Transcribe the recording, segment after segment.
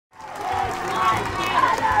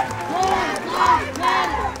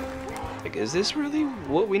like, is this really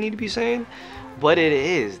what we need to be saying? But it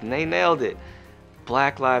is, and they nailed it.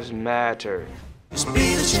 Black Lives Matter. Just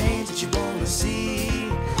be the change that you wanna see.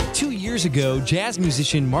 2 years ago, jazz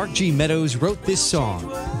musician MarkGMeadows wrote this song,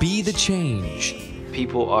 Be the Change.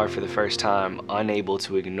 People are, for the first time, unable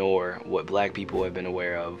to ignore what black people have been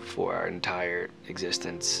aware of for our entire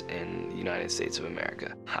existence in the United States of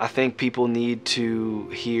America. I think people need to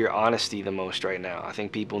hear honesty the most right now. I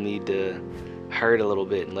think people need to hurt a little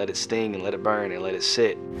bit and let it sting and let it burn and let it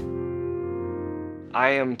sit.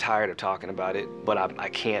 I am tired of talking about it, but I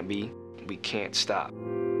can't be. We can't stop.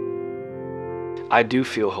 I do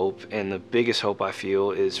feel hope, and the biggest hope I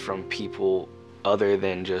feel is from people other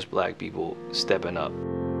than just black people stepping up.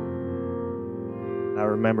 I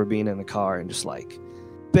remember being in the car and just like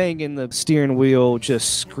banging the steering wheel,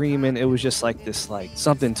 just screaming. It was just like this, like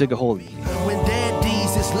something took a hold of me. When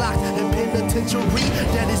daddies is locked in penitentiary,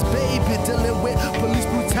 daddy's baby dealing with police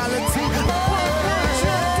brutality.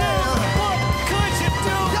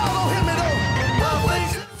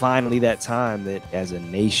 Finally that time that as a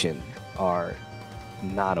nation are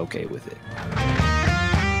not okay with it.